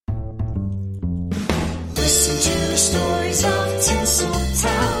Listen to the stories of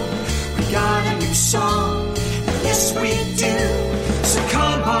Tinseltown. We got a new song, and yes we do. So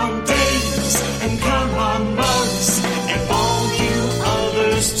come on days, and come on months, and all you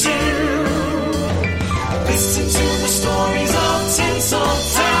others too. Listen to the stories of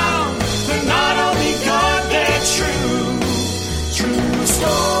Tinseltown. They're not only good, they're true. True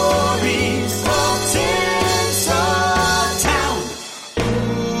stories of Tinseltown.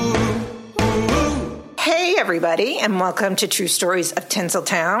 Hey everybody, and welcome to True Stories of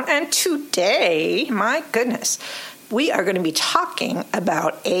Tinseltown. And today, my goodness, we are going to be talking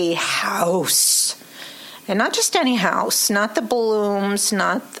about a house. And not just any house, not the Blooms,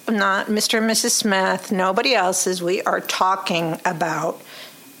 not Mr. and Mrs. Smith, nobody else's. We are talking about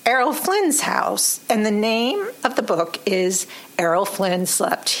Errol Flynn's house. And the name of the book is Errol Flynn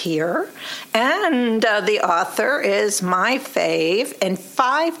Slept Here. And the author is my fave and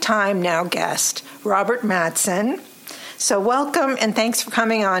 5-time now guest, Robert Mattson. So welcome and thanks for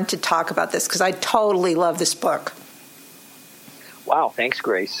coming on to talk about this, because I totally love this book. Wow, thanks,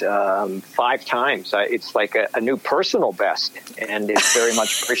 Grace. 5 times. It's like a new personal best, and it's very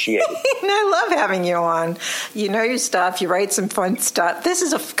much appreciated. And I love having you on. You know your stuff. You write some fun stuff. This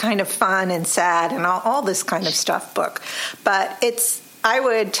is a kind of fun and sad and all this kind of stuff book. But I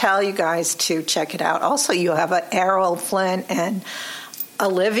would tell you guys to check it out. Also, you have an Errol Flynn and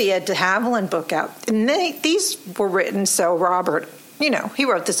Olivia de Havilland book out. And these were written, so Robert, he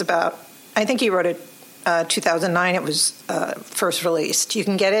wrote this I think he wrote it 2009 it was first released. You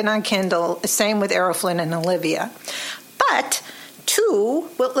can get it on Kindle. Same with Errol Flynn and Olivia. But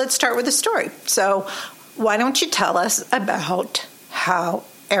let's start with the story. So why don't you tell us about how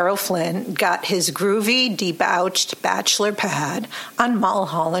Errol Flynn got his groovy, debauched bachelor pad on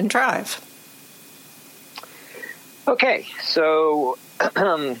Mulholland Drive? Okay, so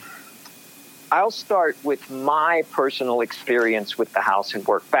I'll start with my personal experience with the house and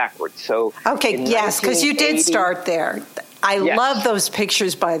work backwards. So, okay, yes, because you did start there. I love those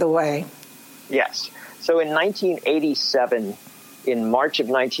pictures, by the way. Yes. So in 1987, in March of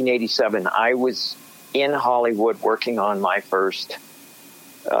 1987, I was in Hollywood working on my first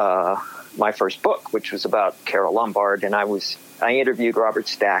book, which was about Carole Lombard, and I interviewed Robert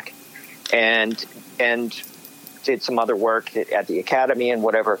Stack, and did some other work at the Academy and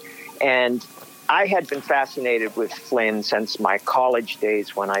whatever, and I had been fascinated with Flynn since my college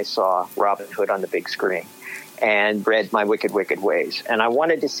days when I saw Robin Hood on the big screen and read My Wicked, Wicked Ways. And I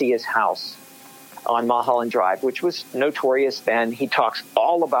wanted to see his house on Mulholland Drive, which was notorious then. He talks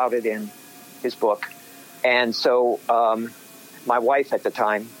all about it in his book. And so my wife at the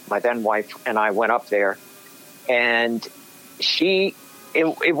time, my then wife, and I went up there. And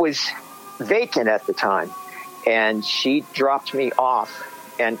it was vacant at the time. And she dropped me off,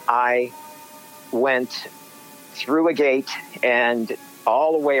 and I went through a gate and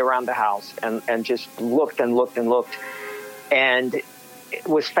all the way around the house and just looked and looked and looked and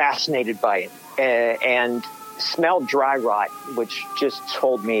was fascinated by it and smelled dry rot, which just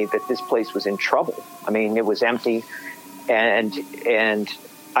told me that this place was in trouble. I mean, it was empty, and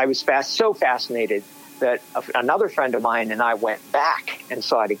I was so fascinated that another friend of mine and I went back and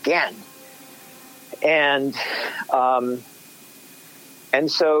saw it again. And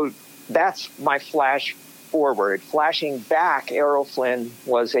so that's my flash forward. Flashing back, Errol Flynn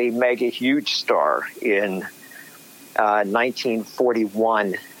was a mega huge star in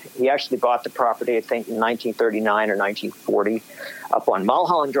 1941. He actually bought the property, I think, in 1939 or 1940, up on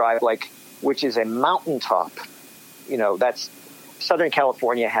Mulholland Drive, which is a mountaintop. That's Southern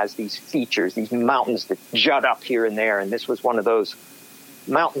California has these features, these mountains that jut up here and there, and this was one of those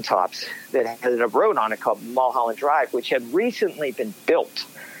mountaintops that had a road on it called Mulholland Drive, which had recently been built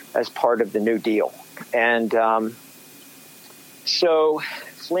as part of the New Deal. And so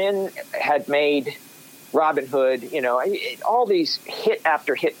Flynn had made Robin Hood, all these hit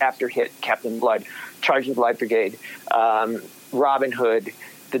after hit after hit, Captain Blood, Sergeant Light Brigade, Robin Hood,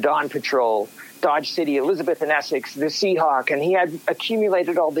 the Dawn Patrol, Dodge City, Elizabeth and Essex, the Seahawk, and he had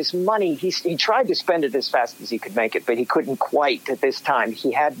accumulated all this money. He tried to spend it as fast as he could make it, but he couldn't quite at this time.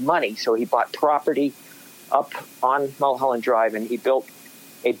 He had money, so he bought property up on Mulholland Drive, and he built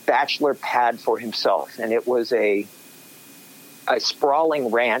a bachelor pad for himself, and it was a sprawling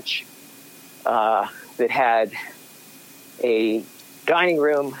ranch that had a dining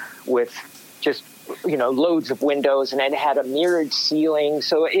room with just loads of windows, and it had a mirrored ceiling,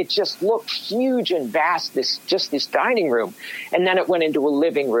 so it just looked huge and vast. This dining room, and then it went into a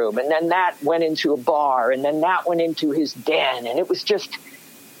living room, and then that went into a bar, and then that went into his den, and it was just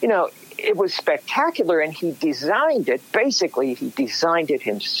it was spectacular, and he designed it. Basically, he designed it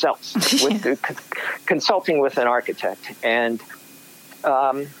himself, with consulting with an architect. And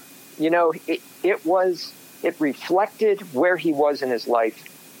it reflected where he was in his life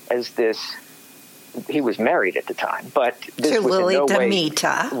as this. He was married at the time, but this to was Lily in no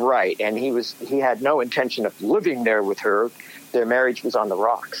Demita. way right. And he had no intention of living there with her. Their marriage was on the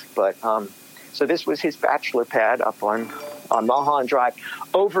rocks. But so this was his bachelor pad up on Mulholland Drive,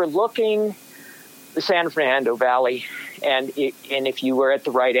 overlooking the San Fernando Valley. And if you were at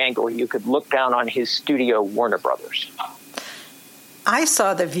the right angle, you could look down on his studio, Warner Brothers. I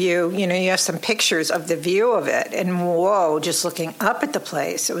saw the view. You have some pictures of the view of it, and whoa, just looking up at the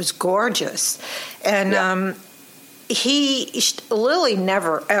place, it was gorgeous. And Lily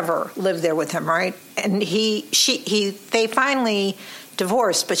never ever lived there with him, right? And they finally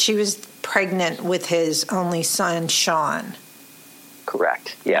divorced, but she was pregnant with his only son, Sean.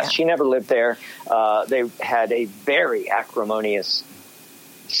 Correct. Yes, she never lived there. They had a very acrimonious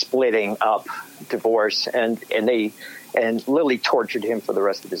splitting up, divorce, and Lily tortured him for the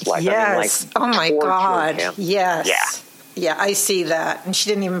rest of his life. Yes. Oh my God. Him. Yes. Yeah, I see that. And she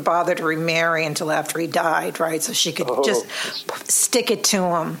didn't even bother to remarry until after he died, right? So she could just stick it to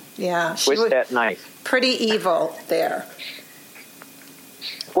him. Yeah. Twist that knife. Pretty evil there.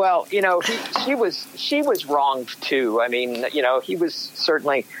 Well, she was wronged too. I mean, he was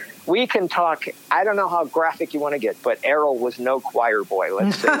certainly. We can talk. I don't know how graphic you want to get, but Errol was no choir boy.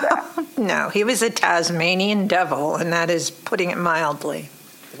 Let's say that. No, he was a Tasmanian devil, and that is putting it mildly.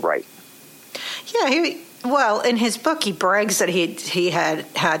 Right. Yeah. Well, in his book, he brags that he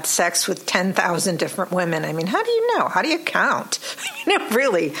had sex with 10,000 different women. I mean, how do you know? How do you count?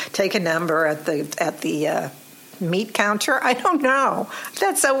 Really, take a number at the meat counter? I don't know.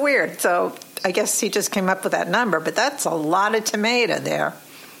 That's so weird. So I guess he just came up with that number, but that's a lot of tomato there.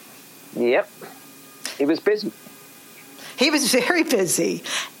 Yep. He was busy. He was very busy.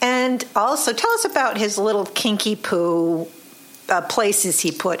 And also, tell us about his little kinky poo places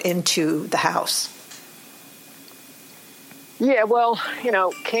he put into the house. Yeah, well,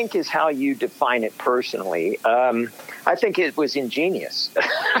 kink is how you define it personally. I think it was ingenious.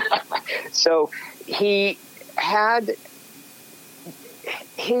 So he had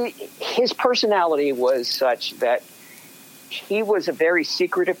his personality was such that he was a very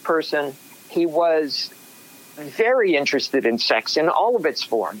secretive person. He was very interested in sex in all of its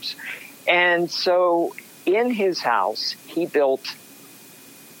forms. And so in his house, he built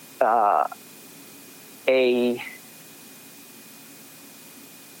a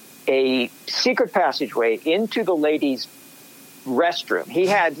secret passageway into the ladies' restroom.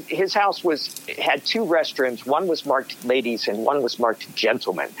 His house had two restrooms. One was marked ladies and one was marked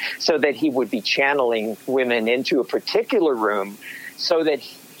gentlemen, so that he would be channeling women into a particular room so that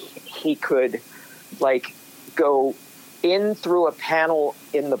he could go in through a panel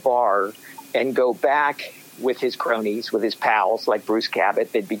in the bar and go back with his cronies, with his pals like Bruce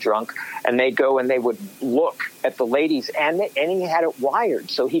Cabot. They'd be drunk and they'd go and they would look at the ladies, and he had it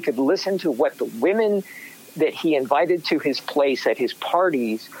wired so he could listen to what the women that he invited to his place at his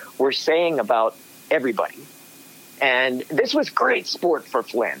parties were saying about everybody. And this was great sport for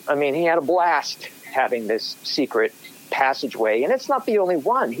Flynn. I mean, he had a blast having this secret passageway. And it's not the only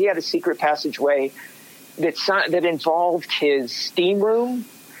one. He had a secret passageway that involved his steam room.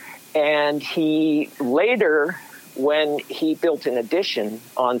 And he later, when he built an addition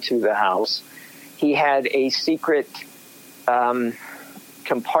onto the house, he had a secret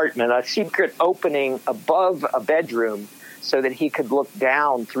compartment, a secret opening above a bedroom so that he could look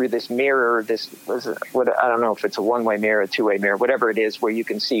down through this mirror. I don't know if it's a one-way mirror, a two-way mirror, whatever it is, where you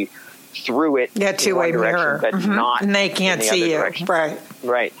can see through it. Yeah, two-way mirror. But not and they can't see you. Direction.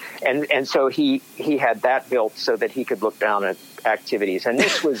 Right. And so he had that built so that he could look down at activities. And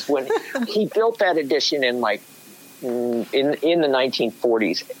this was when he built that addition in the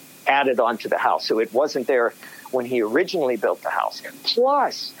 1940s, added onto the house. So it wasn't there when he originally built the house.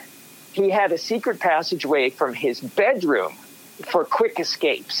 Plus, he had a secret passageway from his bedroom for quick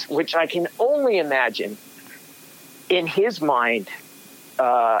escapes, which I can only imagine in his mind,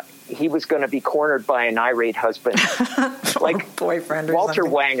 he was going to be cornered by an irate husband. Like boyfriend or Walter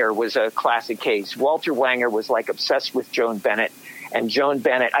something. Wanger was a classic case. Walter Wanger was obsessed with Joan Bennett. And Joan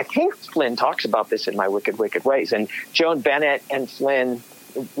Bennett, I think Flynn talks about this in My Wicked, Wicked Ways. And Joan Bennett and Flynn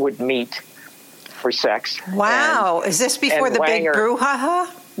would meet for sex. Wow. Is this before the big brouhaha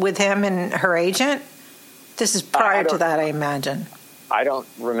with him and her agent? This is prior to that, I imagine. I don't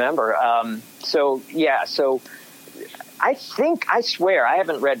remember. So I swear, I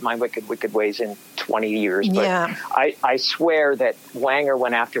haven't read My Wicked, Wicked Ways in 20 years. But Yeah. I swear that Wanger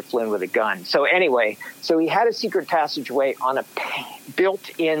went after Flynn with a gun. So anyway, so he had a secret passageway built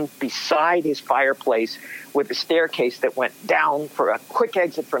in beside his fireplace with a staircase that went down for a quick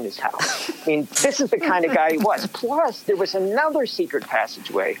exit from his house. I mean, this is the kind of guy he was. Plus, there was another secret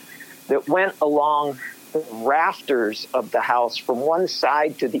passageway that went along the rafters of the house from one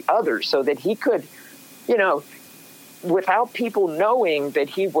side to the other so that he could, without people knowing that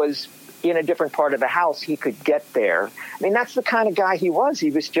he was in a different part of the house, he could get there. I mean, that's the kind of guy he was. He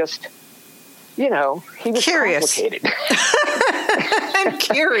was just, he was curious. Complicated. I'm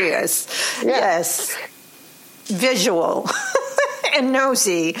curious. Yeah. Yes. Visual and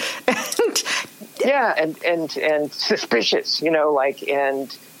nosy. And suspicious,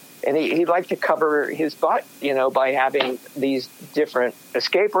 and he liked to cover his butt, by having these different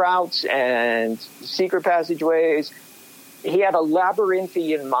escape routes and secret passageways. He had a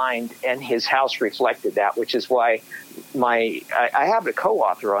labyrinthian mind, and his house reflected that, which is why I have a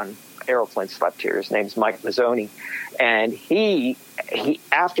co-author on Errol Flynn Slept Here. His name's Mike Mazzoni. And he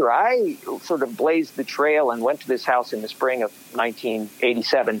after I sort of blazed the trail and went to this house in the spring of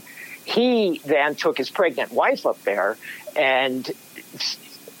 1987, he then took his pregnant wife up there and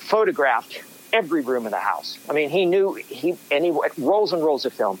photographed every room in the house. I mean, he knew he rolls and rolls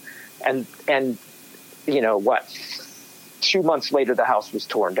of film, and 2 months later the house was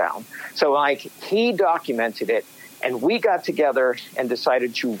torn down. So he documented it, and we got together and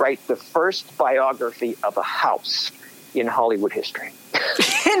decided to write the first biography of a house in Hollywood history.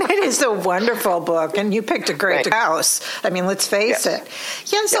 And it is a wonderful book, and you picked a great house. I mean, let's face it.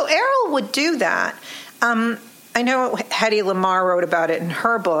 Yeah, so Errol would do that. I know Hedy Lamarr wrote about it in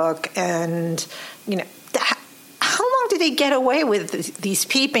her book, and, how long did he get away with these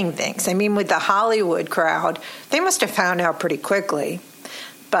peeping things? I mean, with the Hollywood crowd, they must have found out pretty quickly.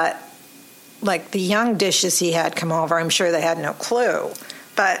 But, like, the young dishes he had come over, I'm sure they had no clue.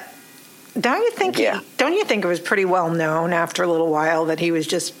 But don't you think it was pretty well known after a little while that he was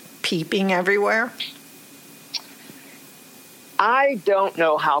just peeping everywhere? I don't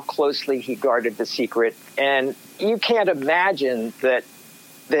know how closely he guarded the secret, and you can't imagine that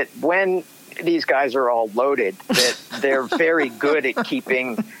when these guys are all loaded, that they're very good at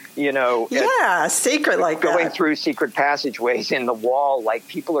keeping, secret like that. Going through secret passageways in the wall, like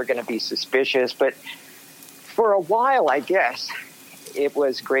people are going to be suspicious. But for a while, I guess, it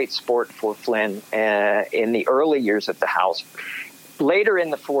was great sport for Flynn in the early years of the house. Later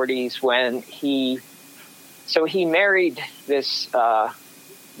in the 40s, when he married this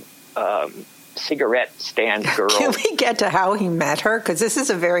cigarette stand girl. Can we get to how he met her? Because this is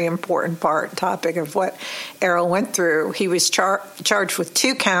a very important topic of what Errol went through. He was charged with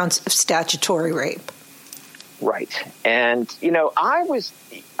 2 counts of statutory rape. Right. And,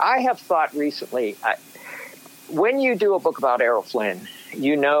 I have thought recently, when you do a book about Errol Flynn,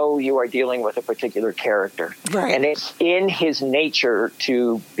 you are dealing with a particular character. Right. And it's in his nature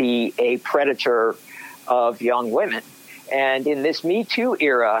to be a predator of young women. And in this Me Too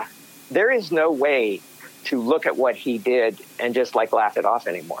era, there is no way to look at what he did and just laugh it off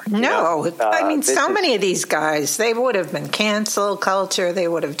anymore. No. I mean, many of these guys, they would have been cancel culture. They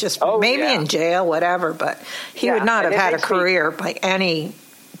would have just in jail, whatever. But he would not have had a career by any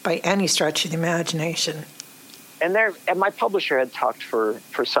stretch of the imagination. And my publisher had talked for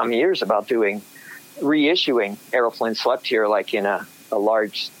some years about reissuing Errol Flynn Slept Here, in a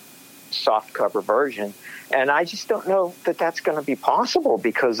large soft cover version. And I just don't know that that's going to be possible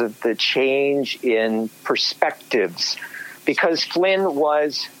because of the change in perspectives. Because Flynn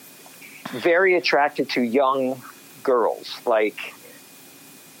was very attracted to young girls.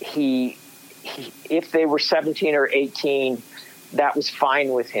 If they were 17 or 18, that was fine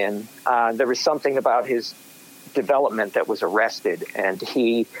with him. There was something about his development that was arrested, and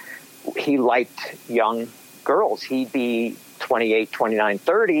he liked young girls. He'd be 28, 29,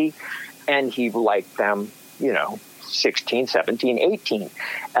 30, and he liked them, 16, 17, 18.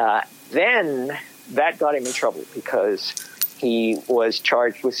 Then that got him in trouble because he was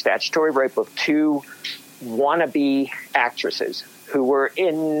charged with statutory rape of 2 wannabe actresses who were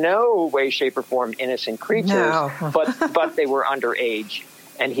in no way, shape, or form innocent creatures, but they were underage,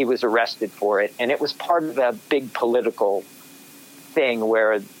 and he was arrested for it. And it was part of a big political thing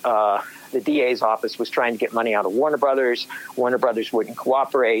where the DA's office was trying to get money out of Warner Brothers. Warner Brothers wouldn't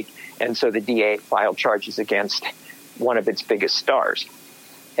cooperate, and so the DA filed charges against one of its biggest stars.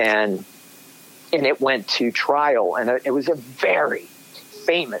 And it went to trial, and it was a very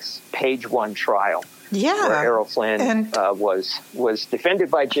famous page 1 trial. Yeah, where Errol Flynn was defended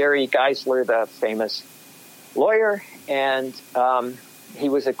by Jerry Geisler, the famous lawyer, and he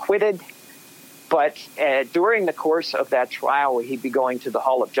was acquitted But during the course of that trial, he'd be going to the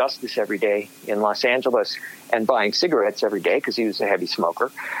Hall of Justice every day in Los Angeles and buying cigarettes every day because he was a heavy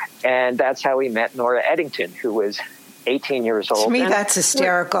smoker. And that's how he met Nora Eddington, who was 18 years old. To me, that's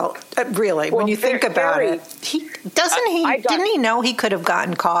hysterical. Really, when you think about it. Didn't he know he could have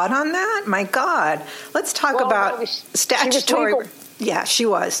gotten caught on that? My God. Let's talk about statutory. Yeah, she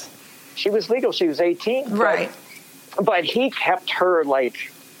was. She was legal. She was 18. Right. But he kept her,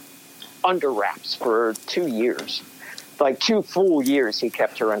 like, under wraps for 2 years. Like 2 full years he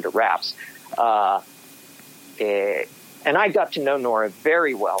kept her under wraps. And I got to know Nora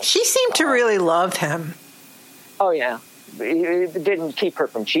very well. She seemed to really love him. Oh, yeah. It didn't keep her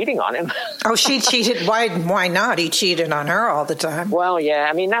from cheating on him. Oh, she cheated. Why not? He cheated on her all the time. Well, yeah.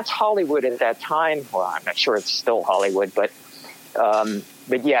 I mean, that's Hollywood at that time. Well, I'm not sure it's still Hollywood, but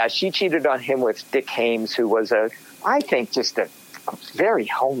yeah, she cheated on him with Dick Haymes, who was I think, just a very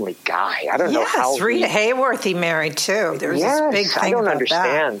homely guy. I don't know how. Yes, Rita Hayworth he married too. There was this big thing I don't about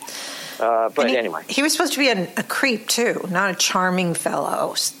understand. But anyway, he was supposed to be a creep too, not a charming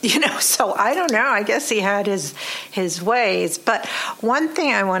fellow. So I don't know. I guess he had his ways. But one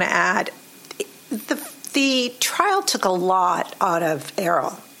thing I want to add: the trial took a lot out of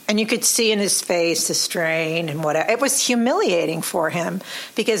Errol. And you could see in his face the strain and whatever. It was humiliating for him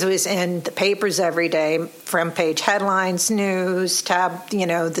because it was in the papers every day, front page headlines, news,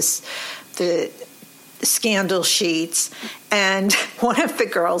 the scandal sheets. And one of the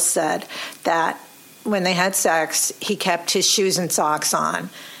girls said that when they had sex, he kept his shoes and socks on.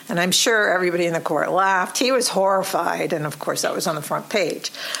 And I'm sure everybody in the court laughed. He was horrified. And, of course, that was on the front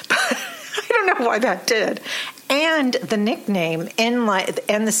page. But I don't know why that did. And the nickname and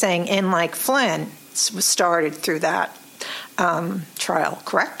the saying "in like Flynn" was started through that trial,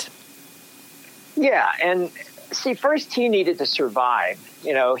 correct? Yeah, and see, first he needed to survive.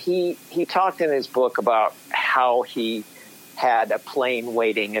 He talked in his book about how he had a plane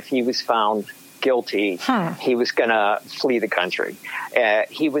waiting. If he was found guilty, he was going to flee the country.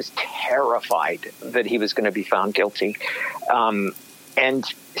 He was terrified that he was going to be found guilty. And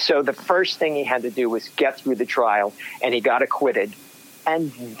so the first thing he had to do was get through the trial, and he got acquitted.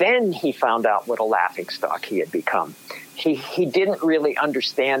 And then he found out what a laughingstock he had become. He didn't really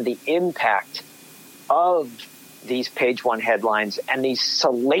understand the impact of these page one headlines and these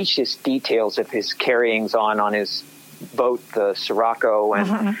salacious details of his carryings on his boat, the Sirocco,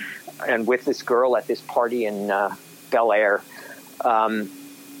 and with this girl at this party in Bel Air,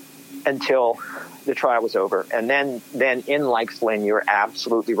 until the trial was over. And then in like Flynn, you're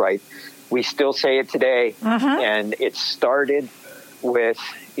absolutely right. We still say it today. And it started with,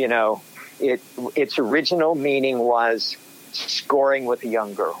 its original meaning was scoring with a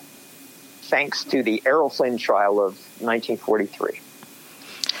young girl, thanks to the Errol Flynn trial of 1943.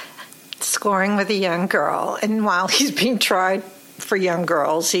 Scoring with a young girl. And while he's being tried for young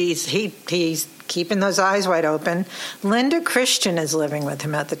girls, he's keeping those eyes wide open. Linda Christian is living with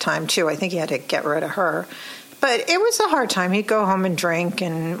him at the time, too. I think he had to get rid of her. But it was a hard time. He'd go home and drink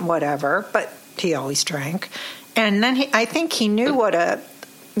and whatever, but he always drank. And then I think he knew what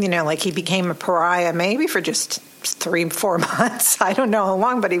he became a pariah maybe for just 3-4 months. I don't know how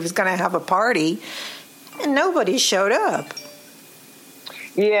long, but he was going to have a party. And nobody showed up.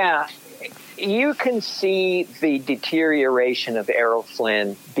 Yeah. You can see the deterioration of Errol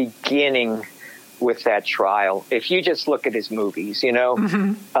Flynn beginning with that trial. If you just look at his movies,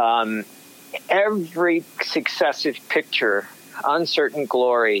 every successive picture, Uncertain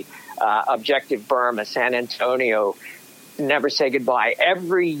Glory, Objective Burma, San Antonio, Never Say Goodbye,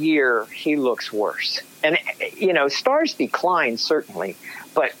 every year he looks worse. And, stars decline, certainly,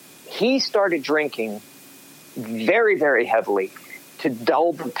 but he started drinking very, very heavily to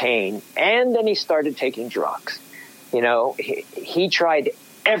dull the pain, and then he started taking drugs. He tried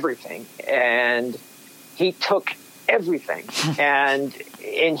everything, and he took everything, and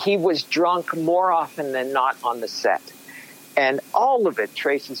he was drunk more often than not on the set. And all of it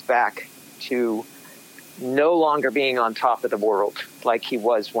traces back to no longer being on top of the world like he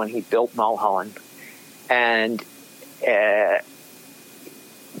was when he built Mulholland, and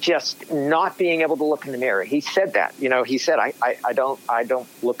just not being able to look in the mirror. He said that. He said, I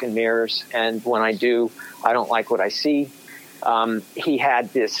don't look in mirrors, and when I do, I don't like what I see. He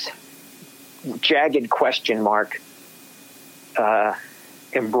had this jagged question mark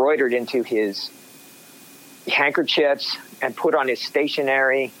embroidered into his handkerchiefs and put on his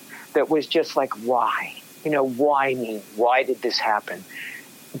stationery that was just like, why? Why me? Why did this happen?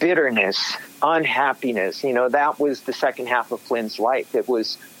 Bitterness, unhappiness. That was the second half of Flynn's life. It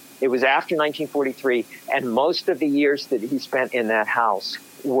was It was after 1943, and most of the years that he spent in that house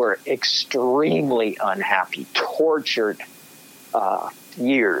were extremely unhappy, tortured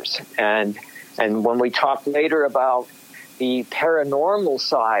years. And when we talk later about the paranormal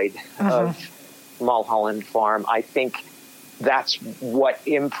side of Mulholland Farm, I think that's what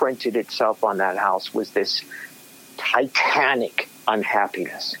imprinted itself on that house, was this titanic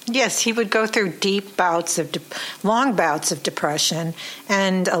unhappiness. Yes, he would go through long bouts of depression,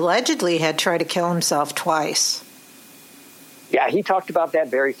 and allegedly had tried to kill himself twice. Yeah, he talked about that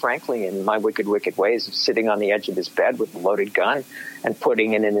very frankly in My Wicked, Wicked Ways, of sitting on the edge of his bed with a loaded gun and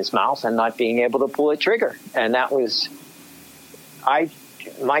putting it in his mouth and not being able to pull a trigger. And that was,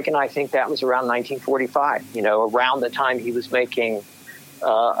 Mike and I think that was around 1945, around the time he was making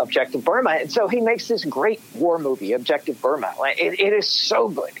Objective Burma. And so he makes this great war movie, Objective Burma. It is so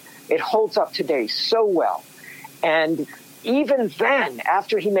good. It holds up today so well. And even then,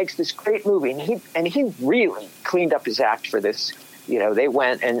 after he makes this great movie, and he really cleaned up his act for this, they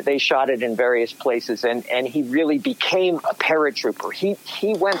went and they shot it in various places, and he really became a paratrooper.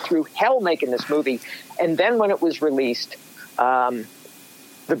 He went through hell making this movie. And then when it was released,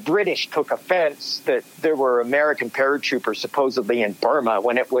 the British took offense that there were American paratroopers supposedly in Burma,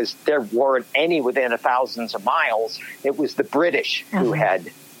 when there weren't any within thousands of miles. It was the British who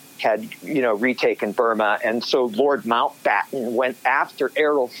had retaken Burma. And so Lord Mountbatten went after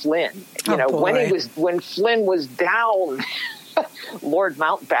Errol Flynn. When Flynn was down, Lord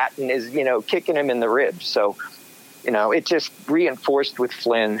Mountbatten is, kicking him in the ribs. So, it just reinforced with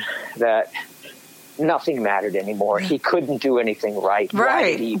Flynn that nothing mattered anymore. He couldn't do anything right.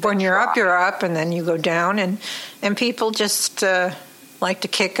 Right. When you're up, and then you go down, and people just like to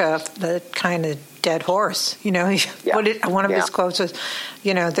kick the kind of dead horse. One of his quotes was,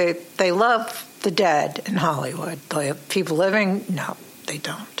 they love the dead in Hollywood. People living, no, they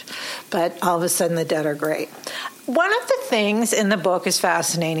don't. But all of a sudden, the dead are great. One of the things in the book is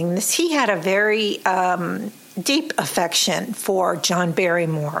fascinating. He had a very deep affection for John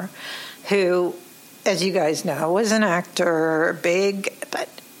Barrymore, who, as you guys know, was an actor, but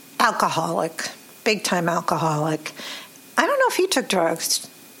alcoholic, big-time alcoholic. I don't know if he took drugs.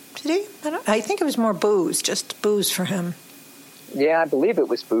 Did he? I think it was more booze, just booze for him. Yeah, I believe it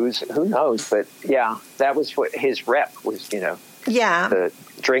was booze. Who knows? But yeah, that was what his rep was, the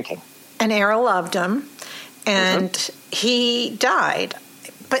drinking. And Errol loved him, and he died.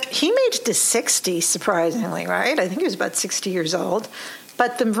 But he made it to 60, surprisingly, right? I think he was about 60 years old.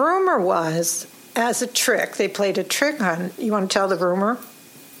 But the rumor was, as a trick, they played a trick on, you want to tell the rumor?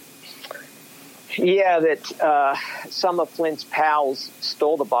 Yeah, that some of Flynn's pals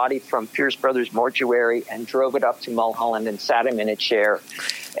stole the body from Pierce Brothers mortuary and drove it up to Mulholland and sat him in a chair.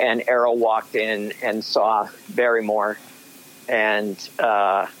 And Errol walked in and saw Barrymore and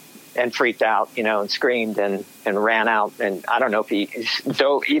freaked out, and screamed and ran out. And I don't know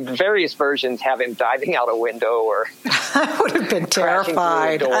if various versions have him diving out a window or I would have been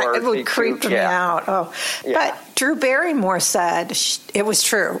terrified. It would creep me out. Oh, yeah. But Drew Barrymore said it was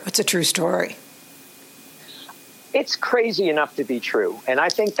true. It's a true story. It's crazy enough to be true. And I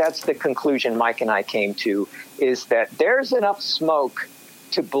think that's the conclusion Mike and I came to, is that there's enough smoke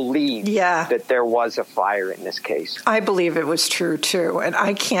to believe that there was a fire in this case. I believe it was true, too. And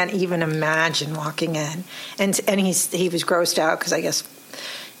I can't even imagine walking in. And he was grossed out because I guess,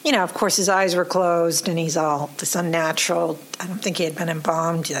 of course, his eyes were closed and he's all this unnatural. I don't think he had been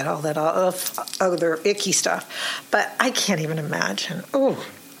embalmed yet, all that other icky stuff. But I can't even imagine. Oh,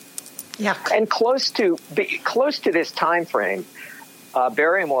 yeah. And close to this time frame,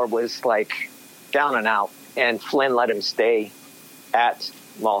 Barrymore was like down and out, and Flynn let him stay at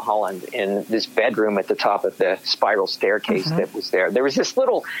Mulholland in this bedroom at the top of the spiral staircase that was there. There was this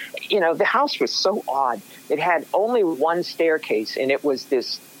little, the house was so odd. It had only one staircase, and it was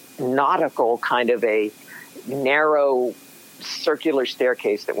this nautical kind of a narrow circular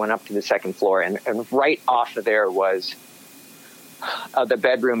staircase that went up to the second floor. And right off of there was the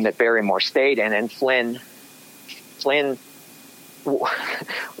bedroom that Barrymore stayed in. And Flynn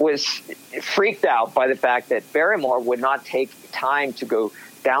was freaked out by the fact that Barrymore would not take time to go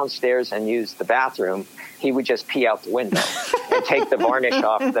downstairs and use the bathroom. He would just pee out the window and take the varnish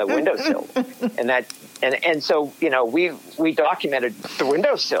off the windowsill. And so, we documented the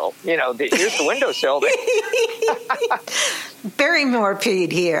windowsill. Here's the windowsill. Barrymore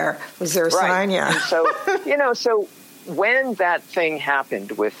peed here. Was there a sign? Yeah. And so, when that thing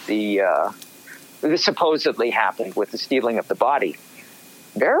happened with this supposedly happened with the stealing of the body,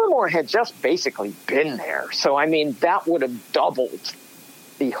 Barrymore had just basically been there. So, that would have doubled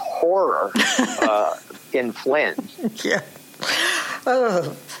the horror in Flynn. Yeah.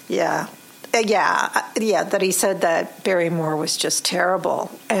 Oh, That he said that Barrymore was just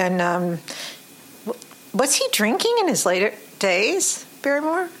terrible. And was he drinking in his later days,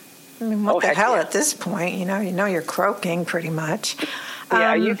 Barrymore? I mean, what the hell at this point? You know you're croaking pretty much.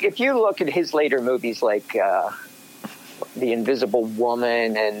 Yeah, if you look at his later movies like The Invisible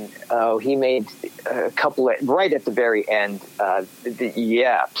Woman, and he made a couple right at the very end,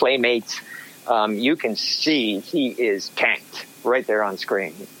 Playmates, you can see he is tanked right there on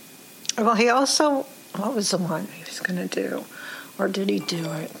screen. Well, he also, what was the one he was going to do? Or did he do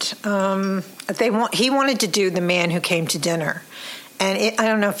it? He wanted to do The Man Who Came to Dinner. And I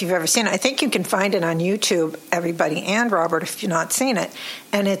don't know if you've ever seen it. I think you can find it on YouTube, everybody, and Robert, if you've not seen it.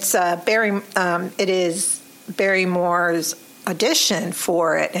 And it's it is Barrymore's audition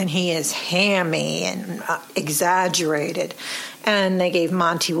for it, and he is hammy and exaggerated. And they gave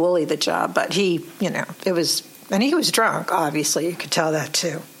Monty Woolley the job, but he was drunk, obviously. You could tell that,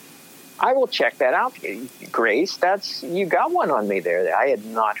 too. I will check that out, Grace. You got one on me there. I had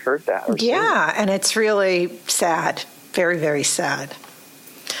not heard that. Yeah, and it's really sad. Very, very sad.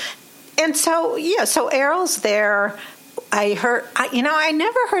 And so Errol's there. I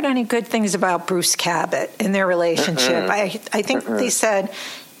never heard any good things about Bruce Cabot in their relationship. I think they said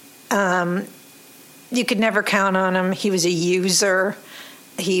you could never count on him. He was a user.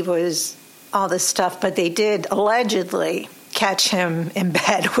 He was all this stuff, but they did allegedly catch him in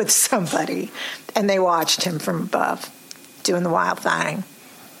bed with somebody, and they watched him from above doing the wild thing.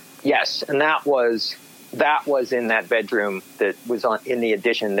 Yes, and that was in that bedroom that was in the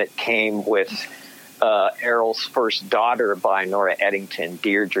edition that came with Errol's first daughter by Nora Eddington,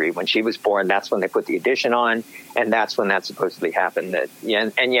 Deirdre. When she was born, that's when they put the edition on, and that's when that supposedly happened.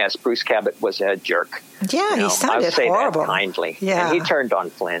 And yes, Bruce Cabot was a jerk. Yeah, he sounded I would say horrible. That kindly. Yeah, and he turned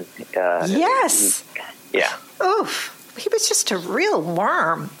on Flynn. Yes. Oof. He was just a real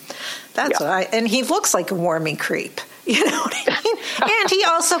worm. That's and he looks like a wormy creep. You know what I mean? And he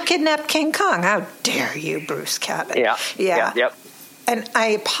also kidnapped King Kong. How dare you, Bruce Cabot? Yeah. Yep. And I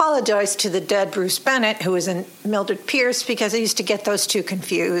apologize to the dead Bruce Bennett, who was in Mildred Pierce, because I used to get those two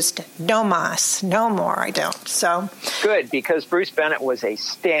confused. No mas, no more, I don't. So good, because Bruce Bennett was a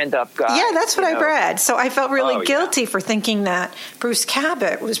stand-up guy. Yeah, that's what I read. So I felt really guilty for thinking that Bruce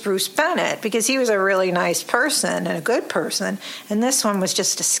Cabot was Bruce Bennett, because he was a really nice person and a good person, and this one was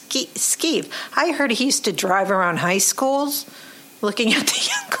just a skeeve. I heard he used to drive around high schools looking at the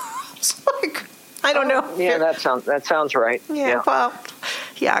young girls. I don't know. Yeah, that sounds right. Yeah, well,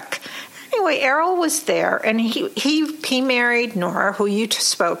 yuck. Anyway, Errol was there, and he married Nora, who you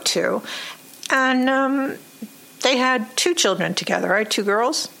spoke to, and they had two children together, right? Two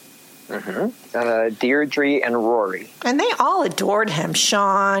girls? Mm-hmm. Deirdre and Rory. And they all adored him.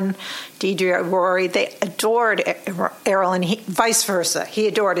 Sean, Deirdre, Rory, they adored Errol, and vice versa. He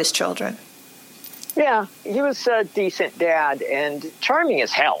adored his children. Yeah, he was a decent dad and charming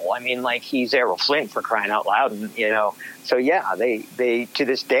as hell. I mean, like, he's Errol Flynn, for crying out loud, and So yeah, they to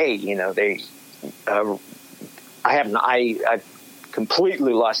this day, I've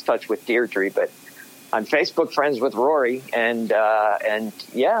completely lost touch with Deirdre, but I'm Facebook friends with Rory, and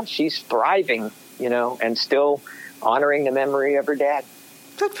yeah, she's thriving, and still honoring the memory of her dad.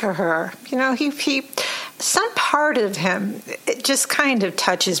 Good for her. He some part of him, it just kind of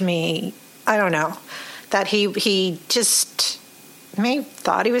touches me. I don't know, that he just may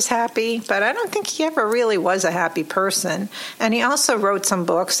thought he was happy, but I don't think he ever really was a happy person. And he also wrote some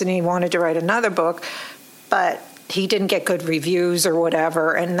books, and he wanted to write another book, but he didn't get good reviews or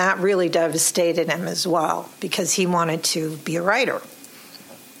whatever, and that really devastated him as well, because he wanted to be a writer.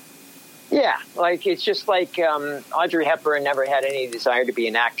 Yeah, like it's just like Audrey Hepburn never had any desire to be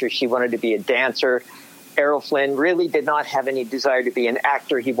an actress. She wanted to be a dancer. Errol Flynn really did not have any desire to be an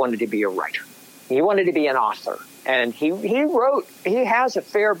actor. He wanted to be a writer. He wanted to be an author. And he has a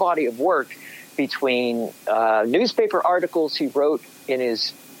fair body of work between newspaper articles he wrote in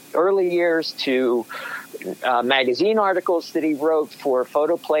his early years to magazine articles that he wrote for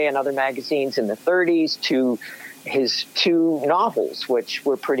Photoplay and other magazines in the 30s to his two novels, which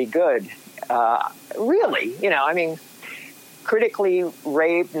were pretty good. Really, critically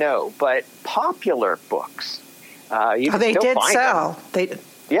raved, no, but popular books. They did sell. They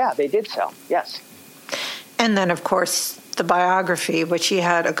did sell, yes. And then, of course, the biography, which he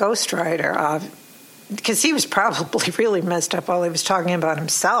had a ghostwriter of, because he was probably really messed up while he was talking about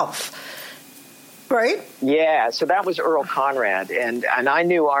himself, right? Yeah, so that was Earl Conrad, and I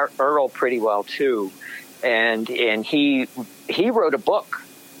knew Earl pretty well too, and he wrote a book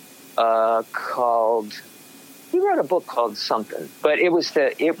called something, but it was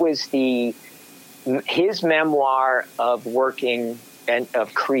his memoir of working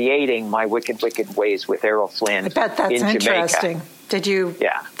of creating My Wicked, Wicked Ways with Errol Flynn. I bet that's in interesting.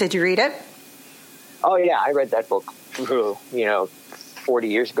 Jamaica. Did you read it? Oh yeah, I read that book, 40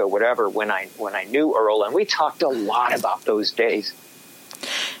 years ago, whatever, when I knew Earl, and we talked a lot about those days.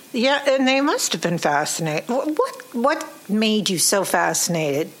 Yeah, and they must have been fascinating. What made you so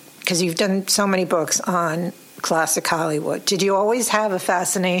fascinated? Because you've done so many books on classic Hollywood. Did you always have a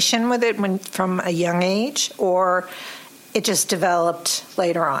fascination with it from a young age, or it just developed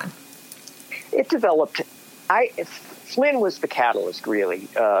later on? It developed. Flynn was the catalyst, really,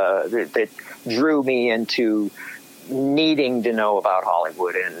 that drew me into needing to know about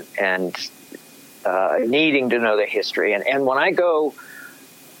Hollywood and needing to know the history. And when I go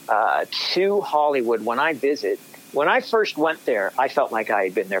to Hollywood, when I visit, when I first went there, I felt like I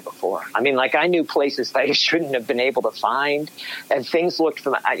had been there before. I mean, like I knew places that I shouldn't have been able to find, and things looked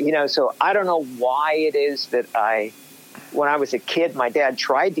so I don't know why it is that when I was a kid, my dad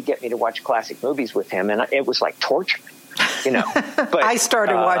tried to get me to watch classic movies with him, and it was like torture, But I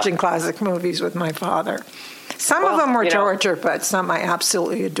started watching classic movies with my father. Some of them were torture, but some I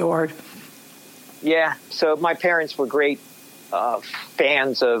absolutely adored. Yeah, so my parents were great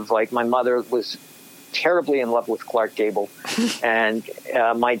fans of, like, my mother was terribly in love with Clark Gable, and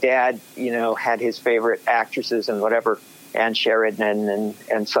my dad, had his favorite actresses and whatever, Ann Sheridan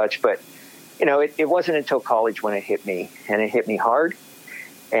and such, but it wasn't until college when it hit me, and it hit me hard,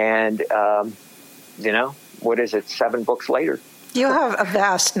 and what is it, 7 books later? You have a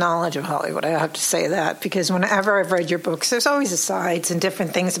vast knowledge of Hollywood, I have to say that, because whenever I've read your books, there's always asides and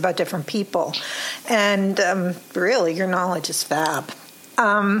different things about different people, and really, your knowledge is fab.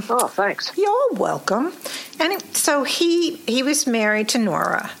 Oh, thanks. You're welcome. And so he was married to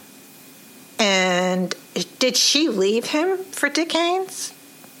Nora. And did she leave him for Dick Haynes?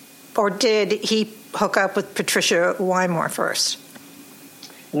 Or did he hook up with Patricia Wymore first?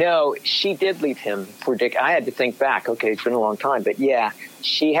 No, she did leave him for Dick. I had to think back. Okay, it's been a long time. But yeah,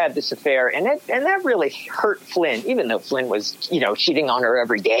 she had this affair. And that really hurt Flynn, even though Flynn was, cheating on her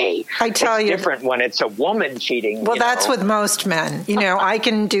every day. I tell you. It's different when it's a woman cheating. Well, that's with most men. I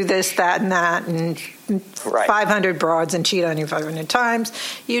can do this, that, and that, and 500 broads and cheat on you 500 times.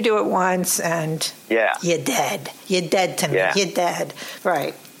 You do it once, and you're dead. You're dead to me. Yeah. You're dead.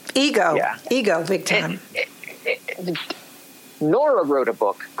 Right. Ego. Yeah. Ego, big time. Nora wrote a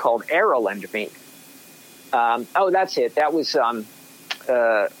book called Errol and Me. That's it. That was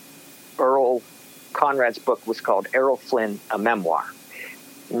Earl Conrad's book was called Errol Flynn, a Memoir.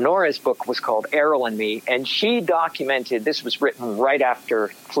 Nora's book was called Errol and Me, and she documented, this was written right after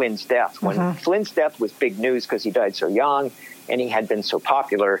Flynn's death. When Flynn's death was big news because he died so young and he had been so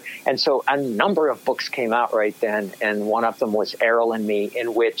popular. And so a number of books came out right then, and one of them was Errol and Me,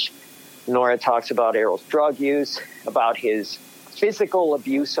 in which Nora talks about Errol's drug use, about his physical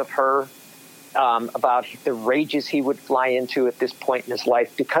abuse of her, about the rages he would fly into at this point in his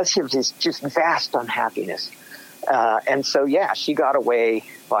life because of his just vast unhappiness. And so, she got away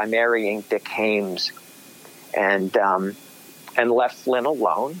by marrying Dick Haynes and left Flynn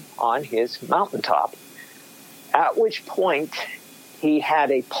alone on his mountaintop, at which point he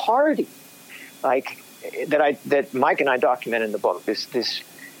had a party that Mike and I document in the book, this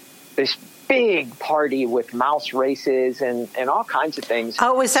big party with mouse races and all kinds of things.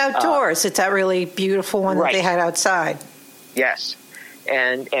 Oh, it was outdoors. It's that really beautiful one that they had outside. Yes.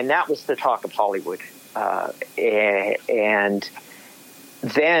 And that was the talk of Hollywood. And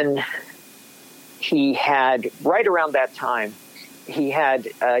then he had, right around that time, he had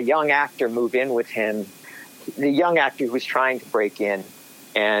a young actor move in with him, the young actor who was trying to break in,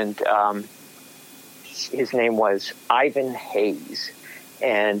 and his name was Ivan Hayes.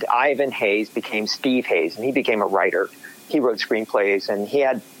 And Ivan Hayes became Steve Hayes, and he became a writer. He wrote screenplays, and he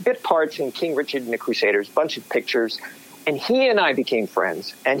had bit parts in King Richard and the Crusaders, a bunch of pictures. And he and I became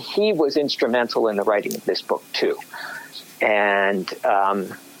friends, and he was instrumental in the writing of this book, too. And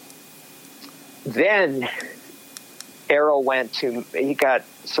then Errol he got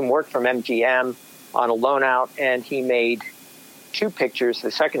some work from MGM on a loan out, and he made 2 pictures,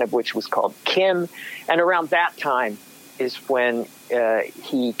 the second of which was called Kim. And around that time is when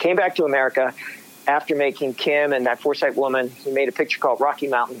he came back to America after making Kim and That Forsyte Woman. He made a picture called Rocky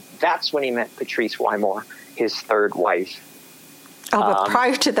Mountain. That's when he met Patrice Wymore, his third wife. Oh, but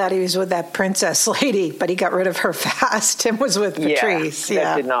prior to that, he was with that princess lady, but he got rid of her fast and was with Patrice.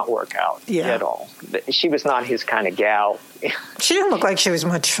 That did not work out at all. She was not his kind of gal. She didn't look like she was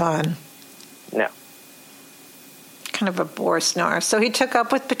much fun. No. Kind of a bore snore. So he took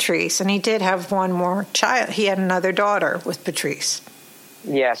up with Patrice, and he did have one more child. He had another daughter with Patrice.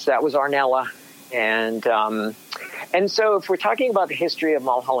 Yes, that was Arnella. And And so if we're talking about the history of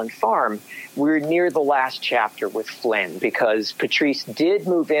Mulholland Farm, we're near the last chapter with Flynn, because Patrice did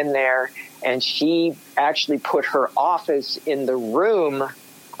move in there, and she actually put her office in the room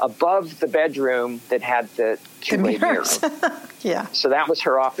above the bedroom that had the two-way mirrors. Yeah. So that was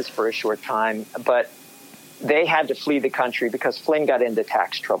her office for a short time, but they had to flee the country because Flynn got into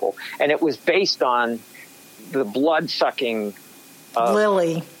tax trouble. And it was based on the blood-sucking of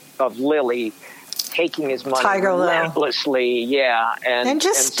Lily taking his money Tiger relentlessly, yeah, and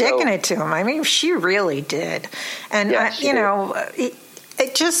just sticking it to him. I mean, she really did, and it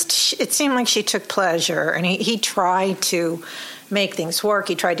seemed like she took pleasure, and he tried to make things work.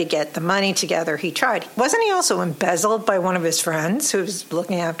 He tried to get the money together. Wasn't he also embezzled by one of his friends who was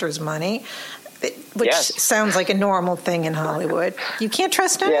looking after his money? Which sounds like a normal thing in Hollywood. You can't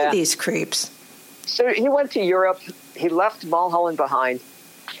trust any of these creeps. So he went to Europe. He left Mulholland behind,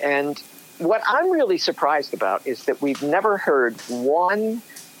 and what I'm really surprised about is that we've never heard one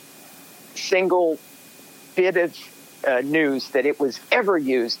single bit of news that it was ever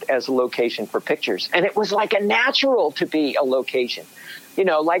used as a location for pictures. And it was like a natural to be a location. You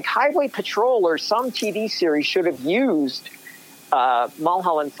know, like Highway Patrol or some TV series should have used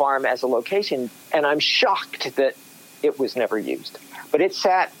Mulholland Farm as a location. And I'm shocked that it was never used. But it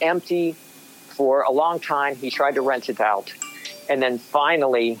sat empty for a long time. He tried to rent it out. And then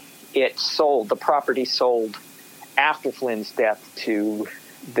finally it sold. The property sold after Flynn's death to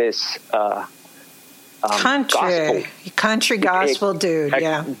this country gospel dude.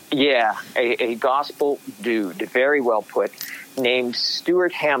 A gospel dude, very well put, named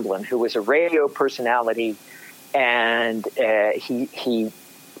Stuart Hamblin, who was a radio personality, and he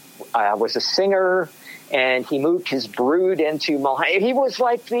was a singer. And he moved his brood into Mulholland. He was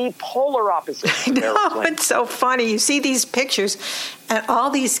like the polar opposite. No, it's so funny. You see these pictures, and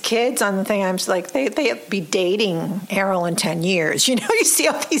all these kids on the thing. I'm just like, they'd be dating Errol in 10 years. You know, you see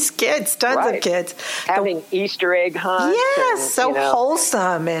all these kids, tons of kids having Easter egg hunts. Yes,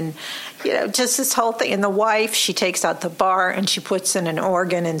 wholesome, and just this whole thing. And the wife, she takes out the bar and she puts in an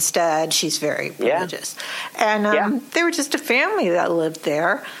organ instead. She's very religious, and they were just a family that lived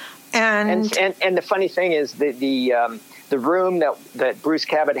there. And the funny thing is the room that Bruce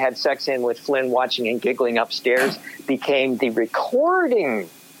Cabot had sex in with Flynn watching and giggling upstairs became the recording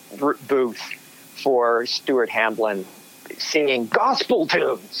booth for Stuart Hamblin singing gospel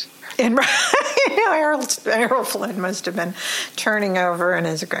tunes. And Errol Flynn must have been turning over in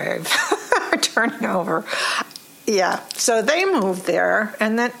his grave, turning over. Yeah, so they moved there,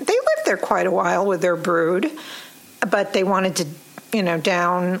 and then they lived there quite a while with their brood, but they wanted to,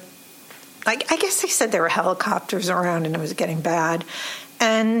 down. I guess they said there were helicopters around and it was getting bad.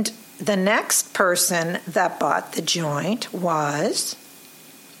 And the next person that bought the joint was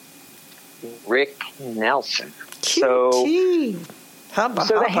Rick Nelson. So the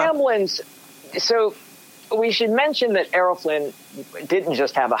Hamlins. So we should mention that Errol Flynn didn't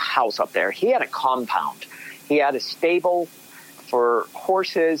just have a house up there. He had a compound. He had a stable for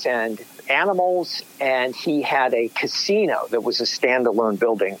horses and animals, and he had a casino that was a standalone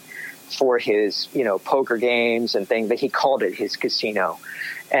building for his, poker games and things, but he called it his casino.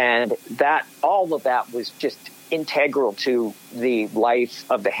 And all of that was just integral to the life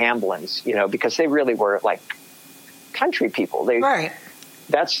of the Hamblins, because they really were like country people. Right.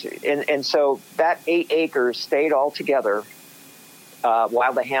 And so that 8 acres stayed all together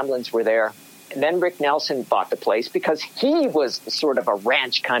while the Hamblins were there. And then Rick Nelson bought the place because he was sort of a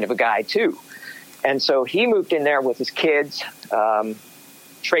ranch kind of a guy too. And so he moved in there with his kids,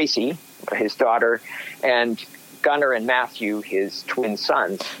 Tracy, his daughter, and Gunnar and Matthew, his twin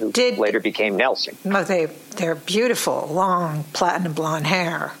sons, who later became Nelson. No, they're beautiful, long, platinum blonde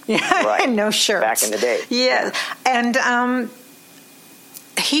hair. Right. And no shirts. Back in the day. Yeah. And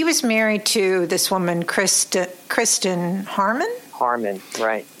he was married to this woman, Kristen Harmon? Harmon,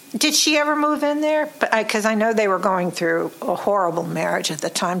 right. Did she ever move in there? Because I know they were going through a horrible marriage at the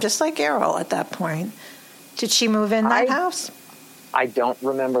time, just like Errol at that point. Did she move in that house? I don't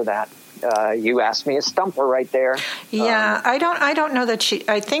remember that. You asked me a stumper right there. Yeah, I don't know that she.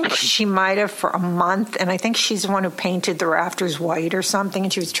 I think she might have for a month, and I think she's the one who painted the rafters white or something.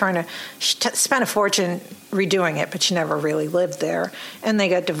 And she was trying to spend a fortune redoing it, but she never really lived there. And they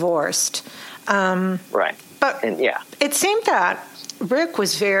got divorced. Right. But it seemed that Rick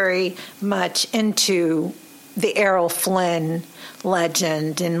was very much into the Errol Flynn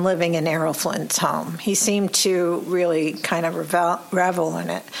legend and living in Errol Flynn's home. He seemed to really kind of revel in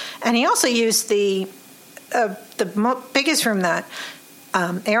it. And he also used the biggest room that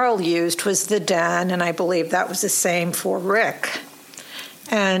Errol used was the den, and I believe that was the same for Rick.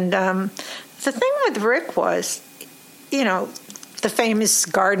 And the thing with Rick was the famous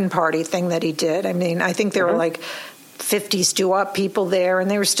garden party thing that he did. I mean, I think there were like 50s doo-wop people there, and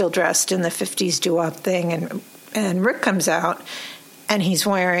they were still dressed in the 50s doo-wop thing. And Rick comes out, and he's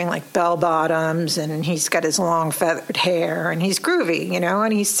wearing like bell bottoms, and he's got his long feathered hair, and he's groovy,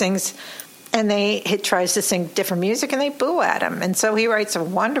 and he sings. And he tries to sing different music, and they boo at him. And so he writes a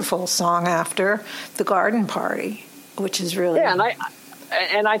wonderful song after the garden party, which is really... Yeah,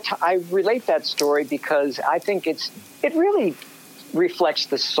 and I relate that story because I think it really reflects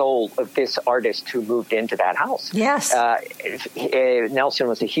the soul of this artist who moved into that house. Yes. Nelson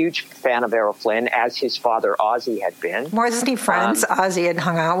was a huge fan of Errol Flynn, as his father Ozzy had been. Wasn't he friends? Ozzy had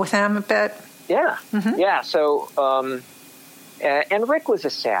hung out with him a bit. Yeah. Yeah, so... and Rick was a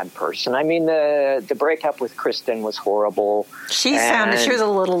sad person. I mean, the breakup with Kristen was horrible. She was a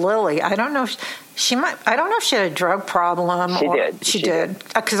little Lily. I don't know. I don't know if she had a drug problem. She did.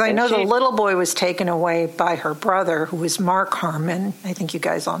 Because I know the little boy was taken away by her brother, who was Mark Harmon. I think you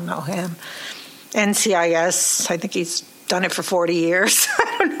guys all know him. NCIS. I think he's done it for 40 years.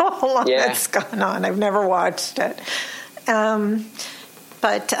 I don't know how long that's gone on. I've never watched it. So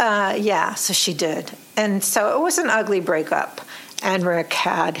she did. And so it was an ugly breakup. And Rick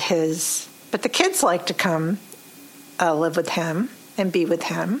had but the kids liked to come live with him and be with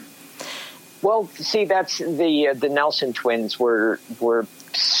him. Well, see, that's the Nelson twins were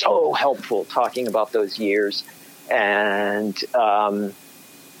so helpful talking about those years. And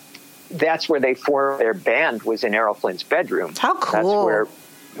that's where they formed their band, was in Errol Flynn's bedroom. How cool.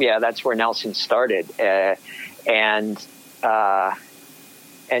 That's where Nelson started. And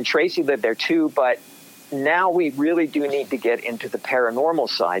Tracy lived there too, but now we really do need to get into the paranormal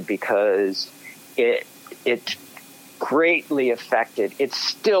side because it greatly affected, it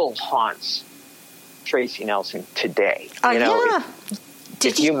still haunts Tracy Nelson today.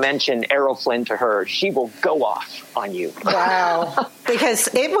 If you mention Errol Flynn to her, she will go off on you. Wow. Because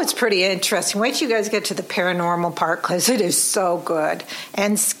it was pretty interesting. Wait till you guys get to the paranormal part, because it is so good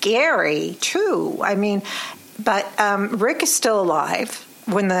and scary too. I mean, but Rick is still alive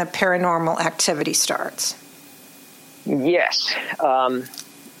when the paranormal activity starts. Yes. So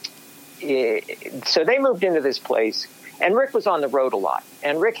they moved into this place, and Rick was on the road a lot,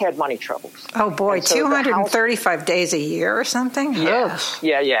 and Rick had money troubles. Oh, boy, so 235 days a year or something?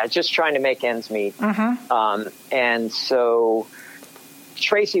 Yeah, just trying to make ends meet. And so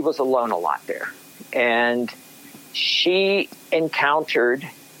Tracy was alone a lot there, and she encountered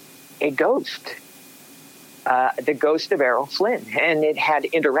a ghost. The ghost of Errol Flynn, and it had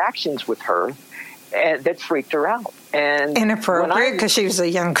interactions with her that freaked her out. And inappropriate because she was a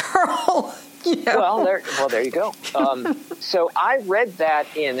young girl. Well, there you go. So I read that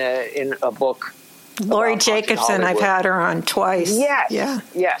in a book. Lori Jacobson, I've had her on twice.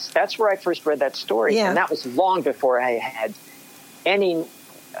 Yes, that's where I first read that story, and that was long before I had any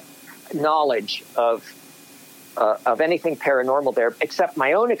knowledge of anything paranormal there, except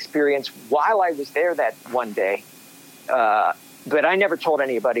my own experience while I was there that one day, but I never told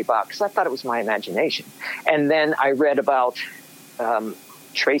anybody about, because I thought it was my imagination. And then I read about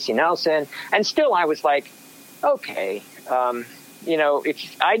Tracy Nelson, and still I was like, okay,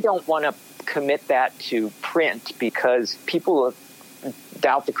 if I don't want to commit that to print, because people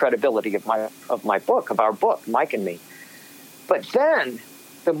doubt the credibility of my book, of our book, Mike and me. But then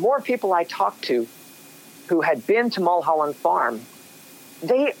the more people I talked to who had been to Mulholland Farm,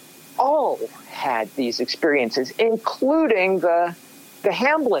 they all had these experiences, including the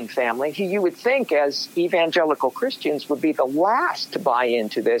Hamblin family, who you would think as evangelical Christians would be the last to buy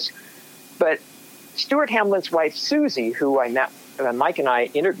into this. But Stuart Hamblin's wife, Susie, who I met, Mike and I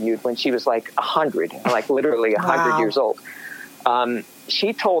interviewed when she was like 100, like literally 100 years old.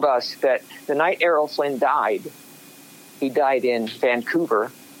 She told us that the night Errol Flynn died, he died in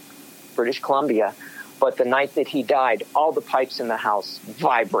Vancouver, British Columbia, but the night that he died, all the pipes in the house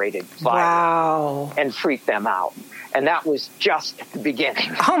vibrated and freaked them out. And that was just the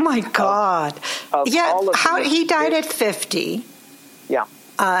beginning. Oh, my God. He died at 50. Yeah.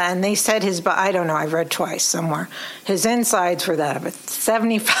 And they said I don't know, I read twice somewhere, his insides were that of a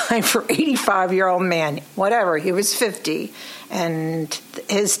 75 or 85-year-old man, whatever. He was 50. And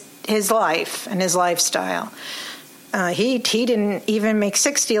his life and his lifestyle. He didn't even make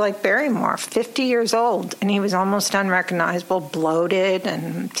 60 like Barrymore, 50 years old, and he was almost unrecognizable, bloated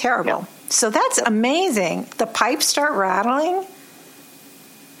and terrible. Yeah. So that's amazing. The pipes start rattling?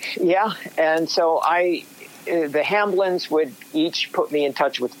 Yeah, and so the Hamblins would each put me in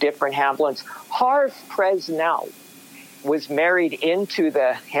touch with different Hamblins. Harve Presnell was married into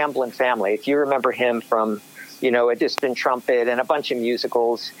the Hamblin family. If you remember him from, A Distant Trumpet and a bunch of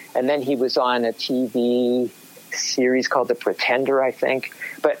musicals, and then he was on a TV series called The Pretender, I think.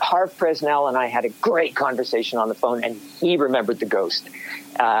 But Harv Presnell and I had a great conversation on the phone, and he remembered the ghost.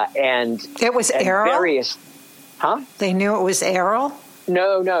 And it was Errol? Huh? They knew it was Errol?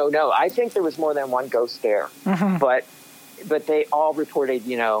 No. I think there was more than one ghost there. Mm-hmm. But they all reported,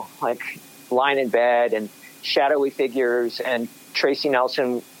 like lying in bed and shadowy figures, and Tracy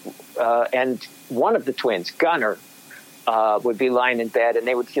Nelson and one of the twins, Gunnar, would be lying in bed, and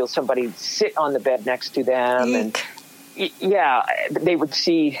they would feel somebody sit on the bed next to them. Eek. And they would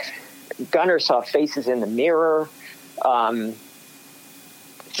see, Gunnar saw faces in the mirror.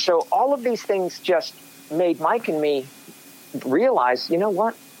 So all of these things just made Mike and me realize, you know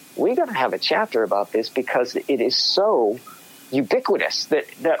what? We got to have a chapter about this, because it is so ubiquitous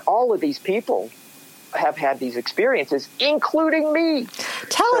that all of these people have had these experiences, including me.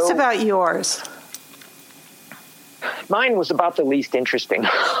 Tell us about yours. Mine was about the least interesting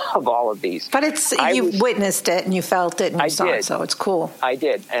of all of these. But you witnessed it and you felt it and you saw it, so it's cool. I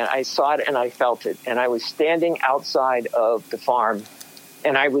did, and I saw it and I felt it. And I was standing outside of the farm,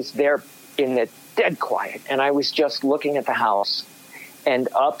 and I was there in the dead quiet, and I was just looking at the house. And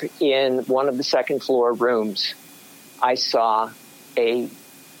up in one of the second floor rooms, I saw a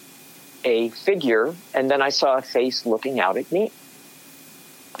figure, and then I saw a face looking out at me.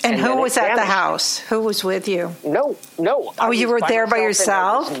 And who was at the house? Who was with you? No. Oh, you were there by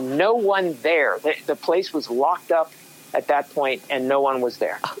yourself? There was no one there. The place was locked up at that point, and no one was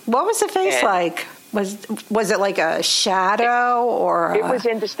there. What was the face like? Was it like a shadow or? It was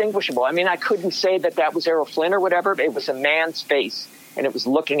indistinguishable. I mean, I couldn't say that was Errol Flynn or whatever. But it was a man's face, and it was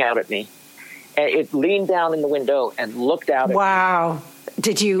looking out at me. And it leaned down in the window and looked out at me. Wow.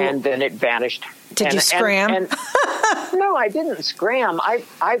 Did you? And then it vanished. Did you scram? No, I didn't scram. I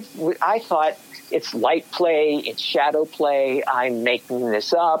thought it's light play, it's shadow play. I'm making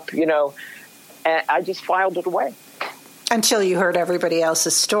this up, and I just filed it away until you heard everybody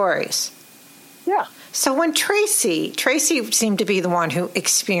else's stories. Yeah. So when Tracy seemed to be the one who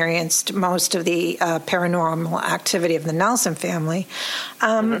experienced most of the paranormal activity of the Nelson family.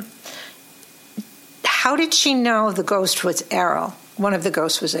 How did she know the ghost was Errol? One of the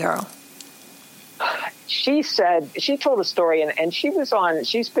ghosts was Errol. She told a story, and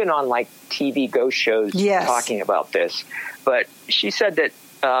she's been on like TV ghost shows talking about this. But she said that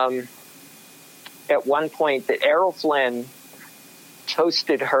at one point that Errol Flynn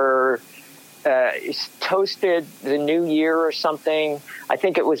toasted the new year or something. I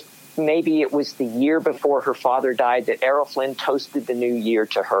think it was the year before her father died that Errol Flynn toasted the new year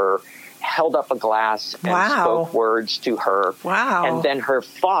to her, held up a glass and spoke words to her. Wow. And then her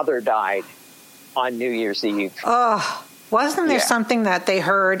father died on New Year's Eve. Oh, wasn't there something that they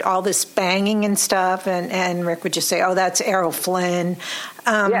heard all this banging and stuff, and Rick would just say, "Oh, that's Errol Flynn."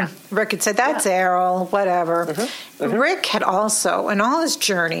 Rick had said, "That's Errol," whatever. Mm-hmm. Rick had also, in all his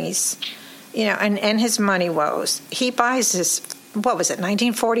journeys, and his money woes, he buys this, what was it,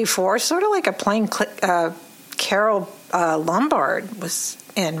 1944, sort of like a plane Carol Lombard was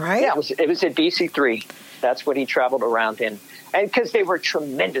in, right? Yeah, it was a DC-3. That's what he traveled around in. And because they were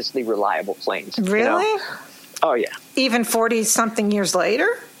tremendously reliable planes. Really? Oh, yeah. Even 40-something years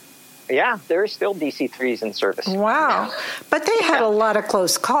later? Yeah, there are still DC-3s in service. Wow. But they had a lot of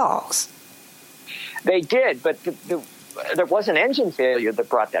close calls. They did, but there was an engine failure that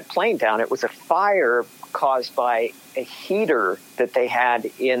brought that plane down. It was a fire caused by a heater that they had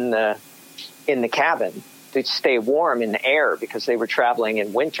in the cabin to stay warm in the air because they were traveling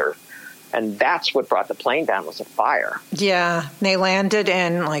in winter. And that's what brought the plane down, was a fire. Yeah, they landed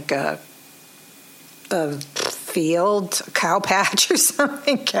in like a field, a cow patch or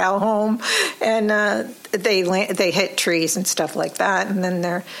something, cow home, and they hit trees and stuff like that. And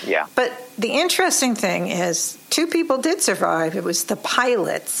then But the interesting thing is, 2 people did survive. It was the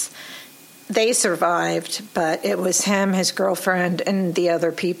pilots. They survived, but it was him, his girlfriend, and the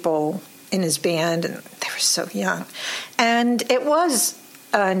other people in his band, and they were so young. And it was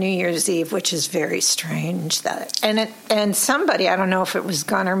New Year's Eve, which is very strange. And somebody, I don't know if it was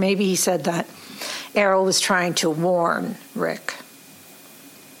Gunnar, maybe he said that Errol was trying to warn Rick.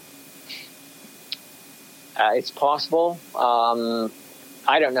 It's possible.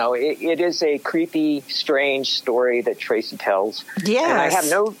 I don't know. It is a creepy, strange story that Tracy tells. Yes. And I have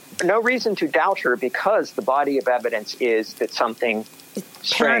no reason to doubt her, because the body of evidence is that something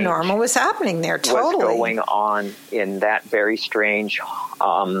paranormal was happening there. Totally. Was going on in that very strange,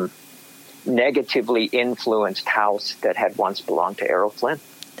 negatively influenced house that had once belonged to Errol Flynn.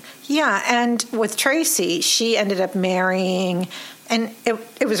 Yeah, and with Tracy, she ended up marrying, and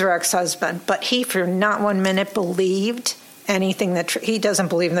it was her ex-husband, but he for not 1 minute believed anything that he doesn't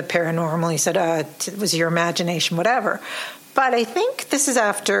believe in the paranormal. He said, it was your imagination, whatever. But I think this is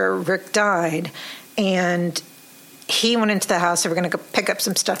after Rick died, and he went into the house. They were going to go pick up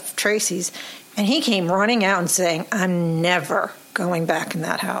some stuff from Tracy's, and he came running out and saying, I'm never going back in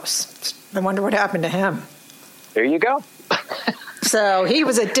that house. I wonder what happened to him. There you go. So he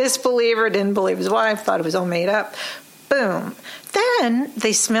was a disbeliever, didn't believe his wife, thought it was all made up. Boom. Then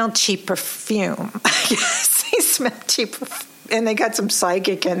they smelled cheap perfume. Yes, they smelled cheap perfume. And they got some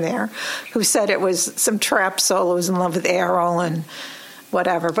psychic in there who said it was some trap solo, was in love with Errol and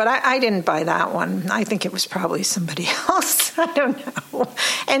whatever. But I didn't buy that one. I think it was probably somebody else. I don't know.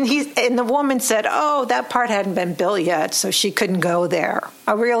 And the woman said, oh, that part hadn't been built yet, so she couldn't go there.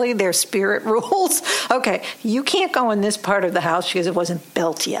 Oh, really? There's spirit rules? Okay, you can't go in this part of the house because it wasn't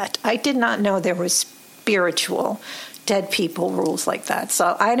built yet. I did not know there was spiritual dead people rules like that.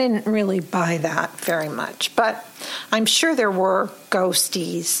 So I didn't really buy that very much. But I'm sure there were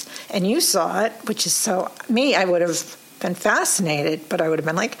ghosties, and you saw it, which is so... Me, I would have been fascinated, but I would have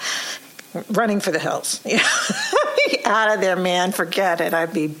been like running for the hills. Out of there, man, forget it.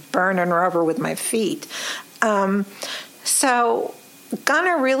 I'd be burning rubber with my feet. So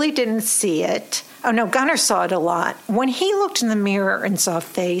Gunnar really didn't see it. Oh, no, Gunnar saw it a lot. When he looked in the mirror and saw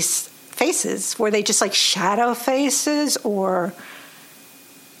faces, were they just like shadow faces, or?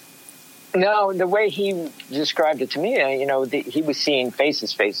 No, the way he described it to me, he was seeing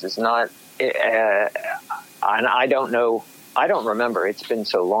faces, not. And I don't know. I don't remember. It's been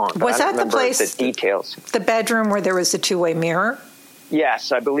so long. Was that the place? The details. The bedroom where there was a two-way mirror.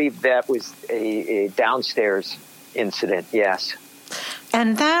 Yes, I believe that was a downstairs incident. Yes.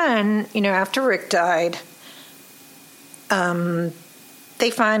 And then, after Rick died,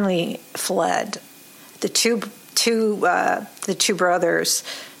 they finally fled. The two brothers.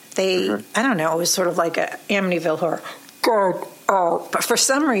 They, I don't know, it was sort of like a Amityville horror. But for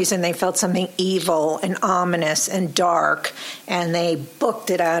some reason, they felt something evil and ominous and dark, and they booked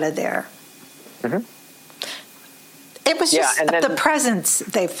it out of there. Mm-hmm. It was just the presence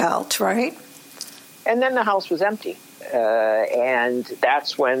they felt, right? And then the house was empty. And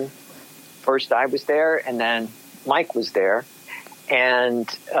that's when first I was there, and then Mike was there. And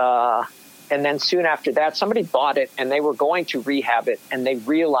then soon after that, somebody bought it, and they were going to rehab it, and they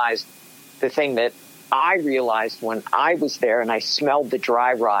realized the thing that I realized when I was there and I smelled the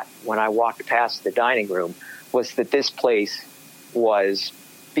dry rot when I walked past the dining room was that this place was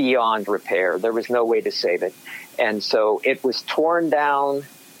beyond repair. There was no way to save it. And so it was torn down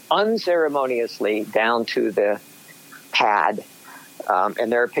unceremoniously down to the pad.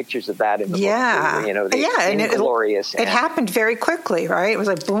 And there are pictures of that in the book. And inglorious. It happened very quickly, right? It was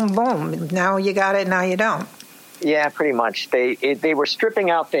like boom, boom. Now you got it, now you don't. Yeah, pretty much. They were stripping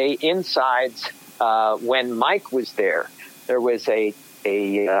out the insides. When Mike was there, there was a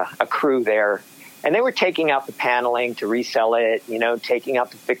crew there, and they were taking out the paneling to resell it, taking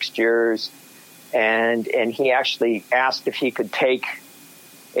out the fixtures, and he actually asked if he could take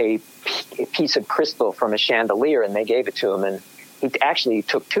a piece of crystal from a chandelier, and they gave it to him, and he actually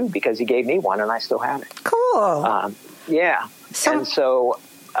took two because he gave me one, and I still have it. Cool. So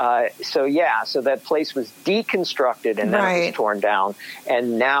that place was deconstructed, and then it was torn down,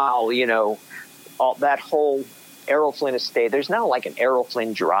 and now all that whole Errol Flynn estate. There's now like an Errol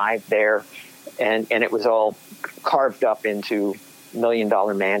Flynn Drive there, and it was all carved up into $1 million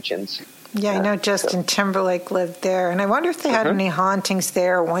mansions. Yeah, I know Justin Timberlake lived there, and I wonder if they had any hauntings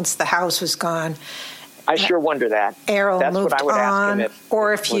there once the house was gone. I sure wonder that. Errol That's moved what I would on, ask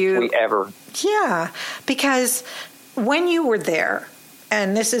him if we ever. Yeah, because when you were there,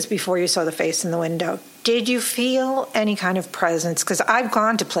 and this is before you saw the face in the window, did you feel any kind of presence? Because I've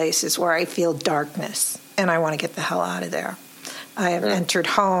gone to places where I feel darkness, and I want to get the hell out of there. I have entered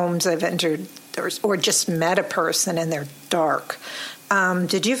homes, I've entered, or just met a person, and they're dark.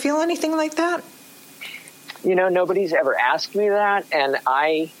 Did you feel anything like that? Nobody's ever asked me that, and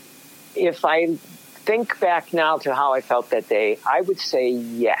if I think back now to how I felt that day, I would say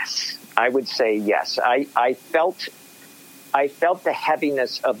yes. I felt the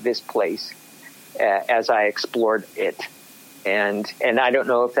heaviness of this place as I explored it. And I don't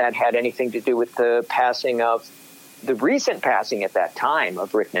know if that had anything to do with the recent passing at that time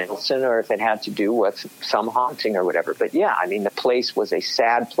of Rick Nelson, or if it had to do with some haunting or whatever. But yeah, I mean, the place was a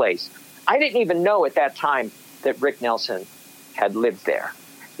sad place. I didn't even know at that time that Rick Nelson had lived there.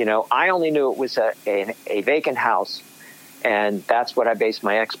 I only knew it was a vacant house, and that's what I based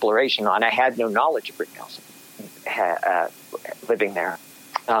my exploration on. I had no knowledge of Rick Nelson living there,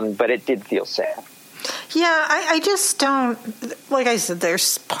 but it did feel sad. Yeah, I just don't, like I said,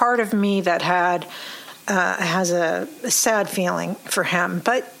 there's part of me that had has a sad feeling for him.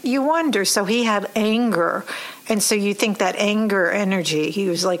 But you wonder, so he had anger, and so you think that anger energy, he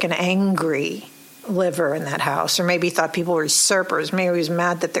was like an angry liver in that house, or maybe he thought people were usurpers. Maybe he was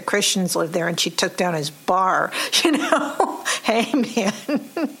mad that the Christians lived there and she took down his bar. Hey man,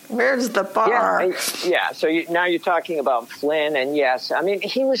 where's the bar? Yeah. So now you're talking about Flynn, and yes, I mean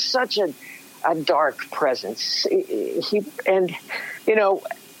he was such a dark presence.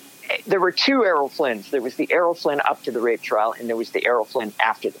 There were two Errol Flynns. There was the Errol Flynn up to the rape trial, and there was the Errol Flynn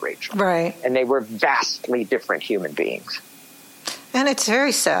after the rape trial. Right. And they were vastly different human beings. And it's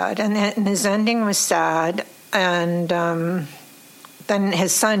very sad. And his ending was sad. And then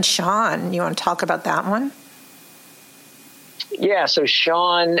his son, Sean, you want to talk about that one? Yeah, so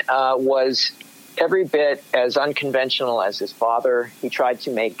Sean was every bit as unconventional as his father. He tried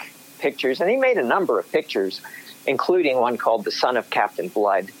to make pictures, and he made a number of pictures, including one called The Son of Captain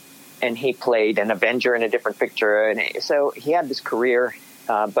Blood. And he played an Avenger in a different picture. And so he had this career,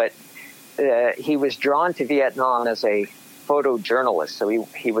 but he was drawn to Vietnam as a photojournalist. So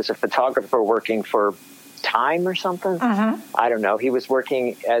he was a photographer working for Time or something. Mm-hmm. I don't know. He was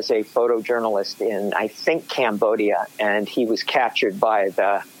working as a photojournalist in, I think, Cambodia. And he was captured by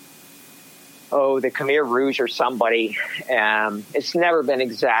the Khmer Rouge or somebody. It's never been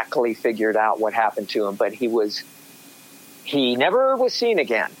exactly figured out what happened to him, but he never was seen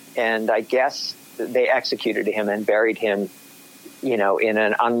again. And I guess they executed him and buried him, in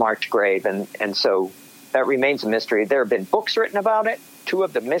an unmarked grave. And so that remains a mystery. There have been books written about it. Two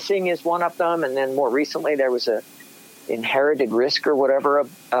of the Missing is one of them. And then more recently, there was a Inherited Risk or whatever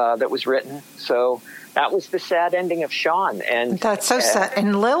that was written. So that was the sad ending of Sean. And that's so sad.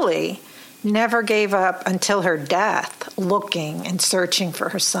 And Lily never gave up until her death, looking and searching for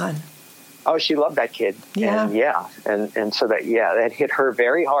her son. Oh, she loved that kid. Yeah. And so that hit her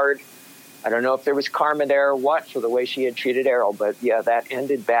very hard. I don't know if there was karma there or what for the way she had treated Errol, but yeah, that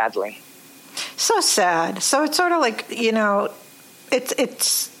ended badly. So sad. So it's sort of like,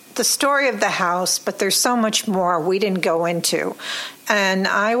 it's the story of the house, but there's so much more we didn't go into. And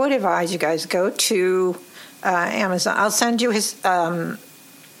I would advise you guys go to Amazon. I'll send you his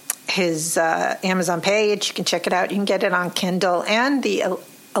Amazon page. You can check it out. You can get it on Kindle and the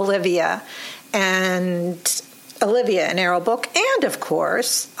Olivia and Errol book, and of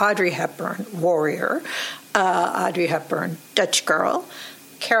course Audrey Hepburn, Warrior, Audrey Hepburn, Dutch Girl,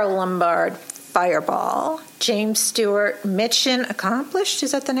 Carole Lombard, Fireball, James Stewart, Mission Accomplished.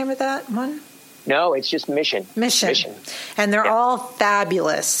 Is that the name of that one? No, it's just Mission. And they're all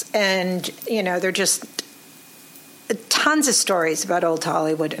fabulous, and they're just tons of stories about old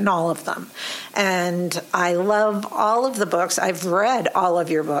Hollywood in all of them. And I love all of the books. I've read all of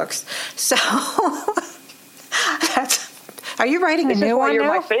your books. So are you writing a new one now? You're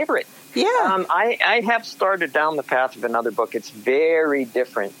my favorite. Yeah. I have started down the path of another book. It's very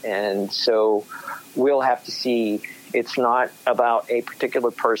different. And so we'll have to see. It's not about a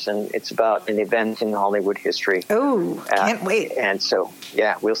particular person. It's about an event in Hollywood history. Oh, can't wait. And so,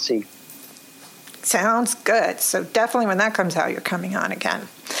 yeah, we'll see. Sounds good. So definitely when that comes out, you're coming on again.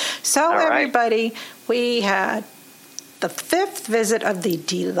 So everybody, we had the 5th visit of the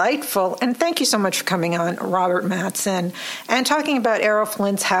delightful, and thank you so much for coming on, Robert Mattson, and talking about Errol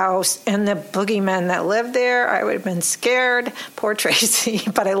Flynn's house and the boogeymen that lived there. I would have been scared. Poor Tracy.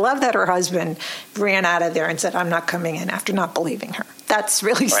 But I love that her husband ran out of there and said, I'm not coming in, after not believing her. That's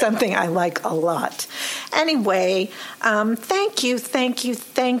really something I like a lot. Anyway, thank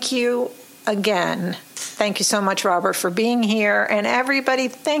you again. Thank you so much, Robert, for being here. And everybody,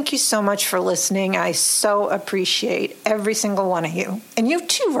 thank you so much for listening. I so appreciate every single one of you. And you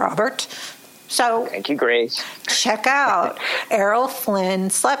too, Robert. So thank you, Grace. Check out Errol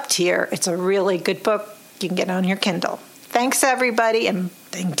Flynn, Slept Here. It's a really good book. You can get it on your Kindle. Thanks, everybody. And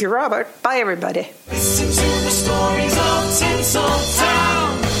thank you, Robert. Bye, everybody. Listen to the stories of